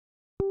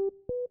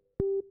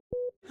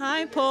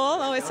Hi,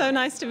 Paul. Oh, it's so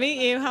nice to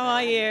meet you. How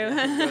are you?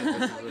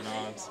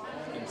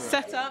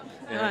 Set up?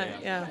 Right,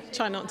 yeah.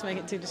 Try not to make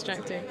it too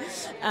distracting.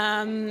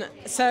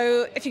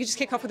 So if you could just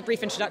kick off with a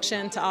brief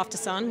introduction to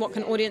Aftersun, what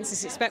can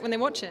audiences expect when they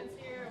watch it?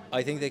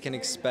 I think they can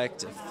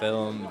expect a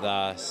film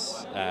that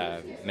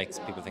makes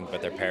people think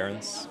about their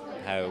parents,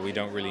 how we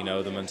don't really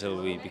know them until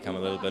we become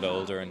a little bit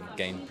older and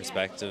gain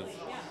perspective.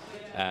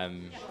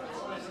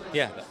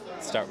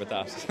 Start with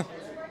that.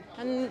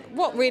 And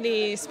what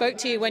really spoke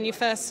to you when you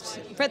first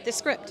read this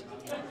script?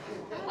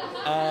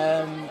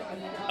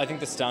 I think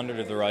the standard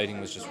of the writing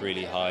was just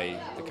really high.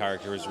 The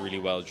character was really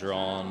well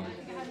drawn.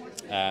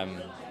 I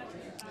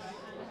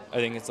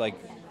think it's like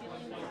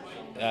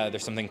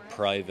there's something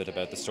private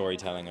about the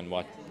storytelling and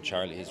what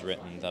Charlie has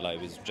written that I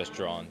was just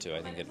drawn to.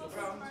 I think it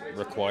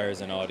requires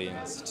an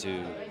audience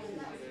to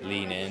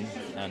lean in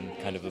and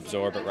kind of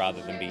absorb it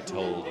rather than be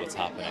told what's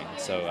happening.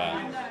 So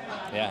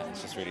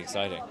it's just really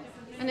exciting.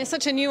 And it's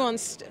such a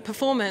nuanced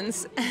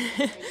performance.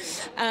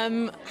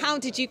 How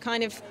did you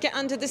kind of get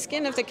under the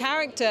skin of the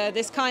character?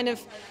 This kind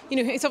of,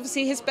 it's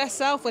obviously his best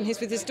self when he's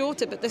with his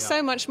daughter, but there's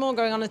so much more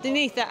going on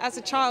underneath that as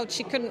a child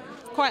she couldn't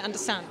quite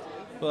understand.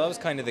 Well, that was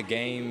kind of the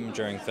game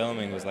during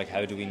filming, was like,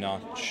 how do we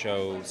not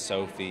show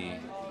Sophie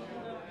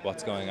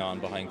what's going on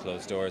behind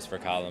closed doors for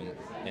Callum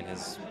in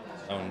his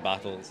own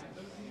battles?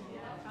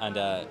 And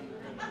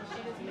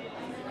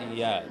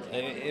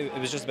it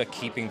was just about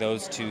keeping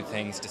those two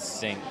things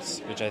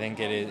distinct, which I think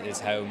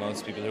is how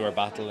most people who are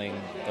battling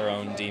their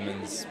own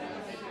demons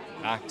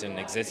act and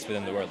exist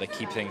within the world. They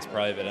keep things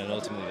private, and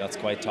ultimately that's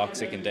quite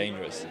toxic and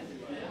dangerous.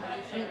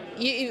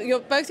 You're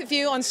both of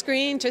you on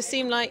screen just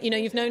seem like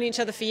you've known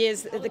each other for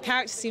years. The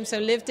characters seem so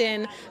lived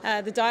in,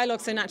 the dialogue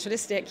so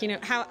naturalistic.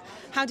 How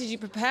did you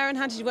prepare and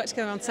how did you work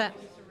together on set? Do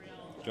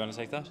you want to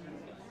take that?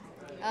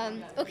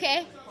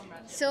 Okay.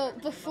 So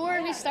before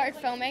we started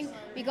filming,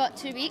 we got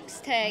 2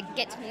 weeks to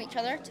get to know each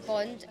other, to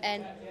bond,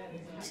 and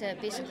to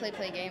basically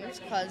play games.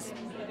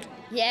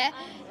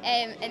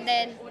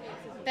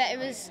 But it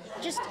was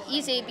just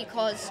easy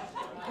because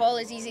Paul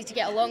is easy to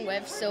get along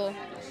with. So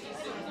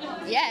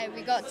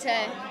we got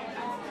to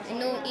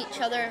know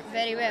each other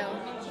very well.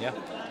 Yeah.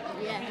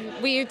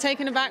 Were you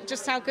taken aback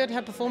just how good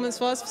her performance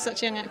was for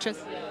such a young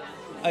actress?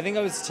 I think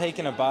I was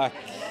taken aback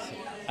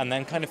and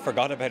then kind of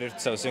forgot about it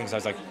so soon, because I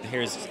was like,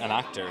 here's an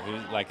actor who,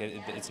 like,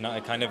 it's not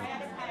a kind of,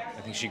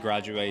 I think she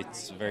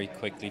graduates very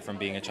quickly from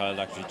being a child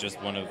actor. Just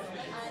one of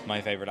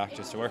my favourite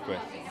actors to work with.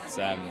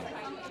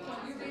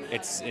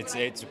 It's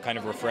kind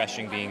of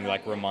refreshing being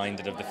like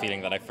reminded of the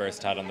feeling that I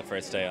first had on the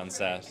first day on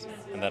set,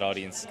 and that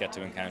audience get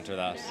to encounter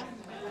that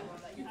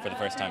for the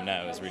first time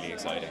now is really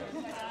exciting.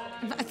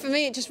 For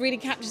me, it just really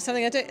captures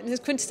something it's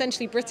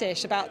quintessentially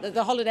British about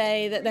the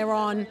holiday that they're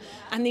on,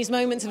 and these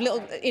moments of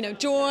little,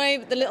 joy,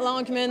 the little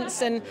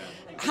arguments, and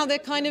how they're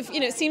kind of,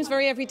 it seems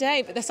very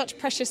everyday, but they're such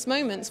precious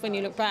moments when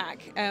you look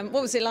back.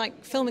 What was it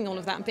like filming all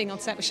of that and being on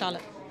set with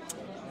Charlotte?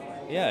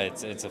 Yeah,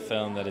 it's a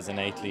film that is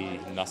innately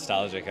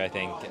nostalgic, I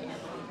think.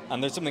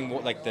 And there's something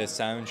like the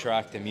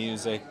soundtrack, the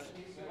music,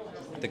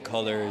 the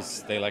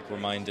colours, they like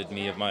reminded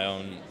me of my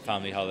own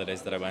family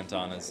holidays that I went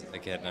on as a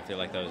kid, and I feel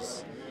like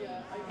those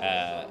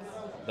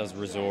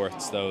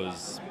resorts,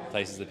 those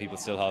places that people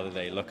still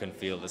holiday, look and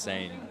feel the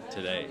same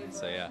today.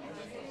 So yeah.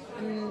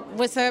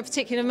 Was there a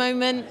particular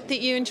moment that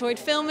you enjoyed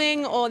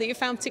filming or that you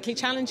found particularly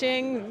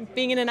challenging,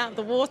 being in and out of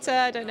the water?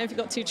 I don't know if you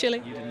got too chilly.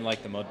 You didn't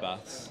like the mud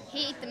baths?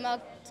 Hated the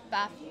mud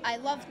bath. I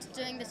loved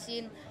doing the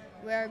scene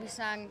where we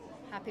sang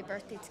Happy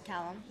Birthday to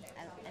Callum.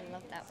 I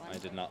loved that one. I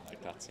did not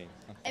like that scene.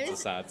 It's a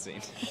sad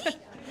scene.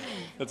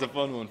 It's a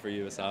fun one for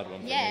you, a sad one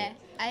for me. Yeah,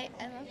 I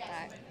love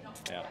that.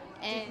 Yeah.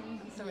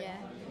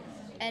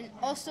 And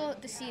also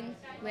the scene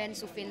when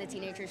Sophie and the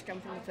teenagers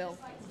jump in the pool.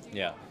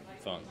 Yeah,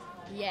 fun.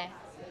 Yeah.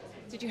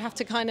 Did you have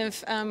to kind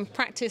of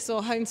practice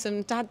or hone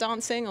some dad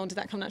dancing, or did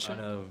that come natural?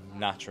 Oh, no,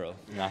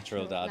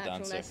 natural dad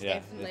dancer. Yeah,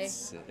 definitely.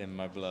 It's in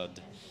my blood.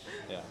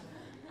 Yeah.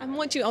 And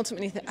what do you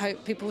ultimately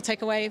hope people will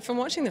take away from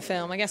watching the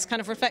film? I guess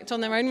kind of reflect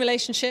on their own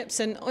relationships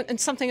and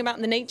something about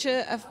the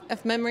nature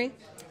of memory?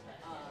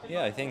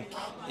 Yeah, I think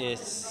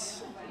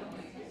if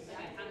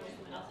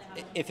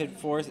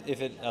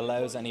it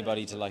allows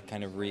anybody to like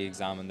kind of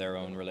re-examine their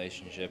own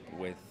relationship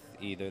with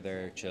either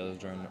their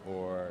children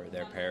or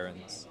their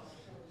parents,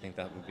 I think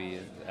that would be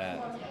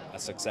a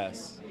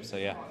success. So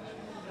yeah.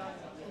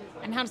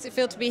 And how does it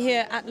feel to be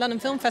here at London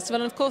Film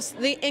Festival? And of course,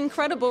 the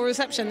incredible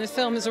reception this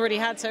film has already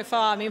had so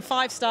far. I mean,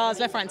 5 stars,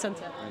 left, right, and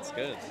centre. It's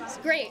good. It's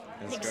great.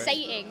 It's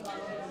exciting.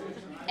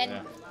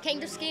 And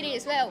kind of scary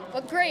as well,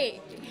 but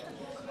great.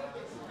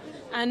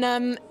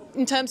 And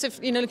in terms of,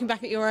 looking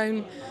back at your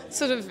own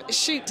sort of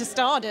shoot to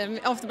stardom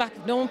off the back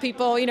of Normal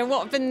People,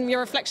 what have been your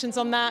reflections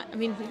on that? I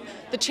mean,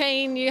 the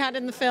chain you had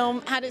in the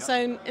film had its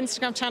own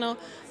Instagram channel.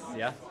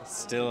 Yeah,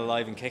 still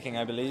alive and kicking,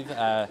 I believe.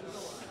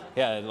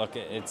 Look,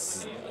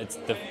 it's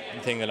the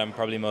thing that I'm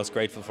probably most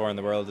grateful for in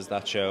the world is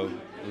that show,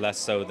 less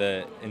so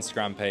the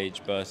Instagram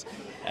page, but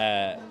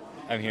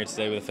I'm here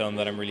today with a film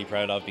that I'm really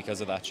proud of because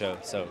of that show.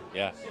 So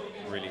yeah,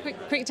 really.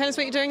 Quick, tell us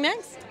what you're doing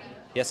next.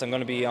 Yes, I'm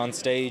going to be on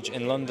stage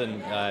in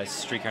London,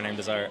 Streetcar Named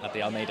Desire, at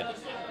the Almeida.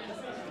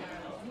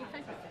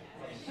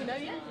 You know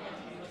yet?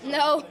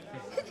 No.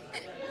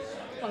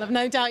 Well, I've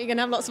no doubt you're going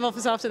to have lots of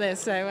offers after this,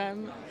 so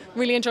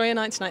really enjoy your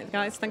night tonight,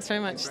 guys. Thanks very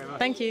much.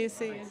 Thank you.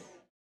 See you.